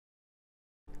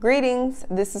Greetings,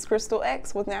 this is Crystal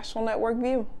X with National Network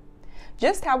View.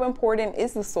 Just how important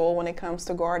is the soil when it comes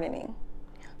to gardening?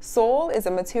 Soil is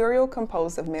a material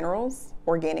composed of minerals,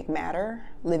 organic matter,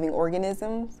 living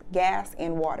organisms, gas,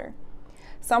 and water.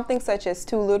 Something such as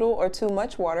too little or too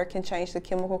much water can change the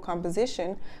chemical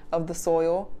composition of the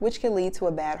soil, which can lead to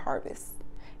a bad harvest.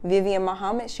 Vivian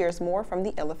Muhammad shares more from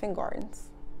the Elephant Gardens.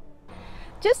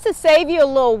 Just to save you a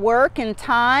little work and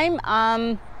time,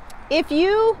 if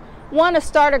you want to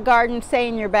start a garden, say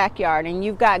in your backyard, and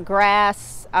you've got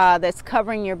grass that's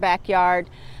covering your backyard,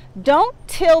 don't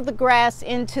till the grass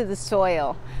into the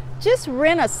soil. Just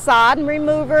rent a sod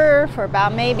remover for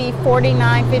about maybe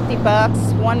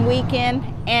 $49–50 one weekend,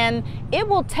 and it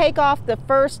will take off the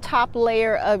first top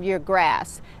layer of your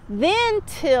grass. Then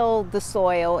till the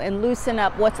soil and loosen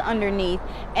up what's underneath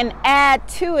and add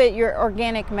to it your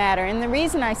organic matter. And the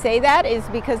reason I say that is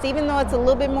because even though it's a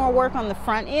little bit more work on the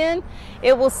front end,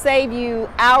 it will save you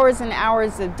hours and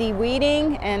hours of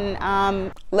de-weeding.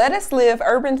 And Let Us Live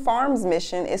Urban Farms'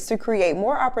 mission is to create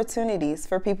more opportunities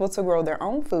for people to grow their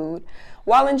own food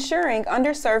while ensuring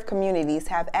underserved communities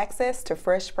have access to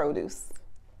fresh produce.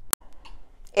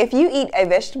 If you eat a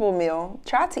vegetable meal,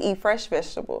 try to eat fresh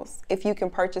vegetables if you can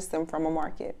purchase them from a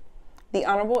market. The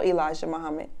Honorable Elijah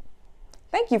Muhammad.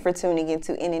 Thank you for tuning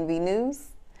into NNV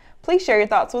News. Please share your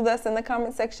thoughts with us in the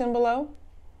comment section below.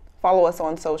 Follow us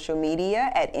on social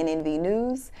media at NNV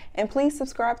News, and please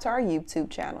subscribe to our YouTube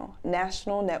channel,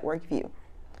 National Network View.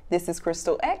 This is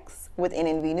Crystal X with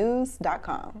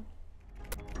nnvnews.com.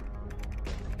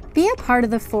 Be a part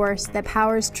of the force that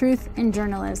powers truth in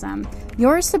journalism.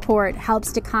 Your support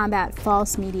helps to combat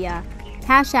false media.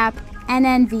 Cash App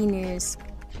NNV News.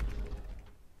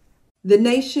 The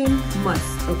nation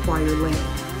must acquire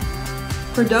land.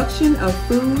 Production of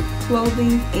food,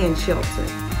 clothing, and shelter.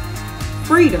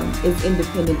 Freedom is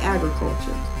independent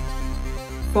agriculture.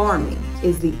 Farming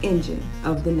is the engine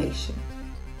of the nation.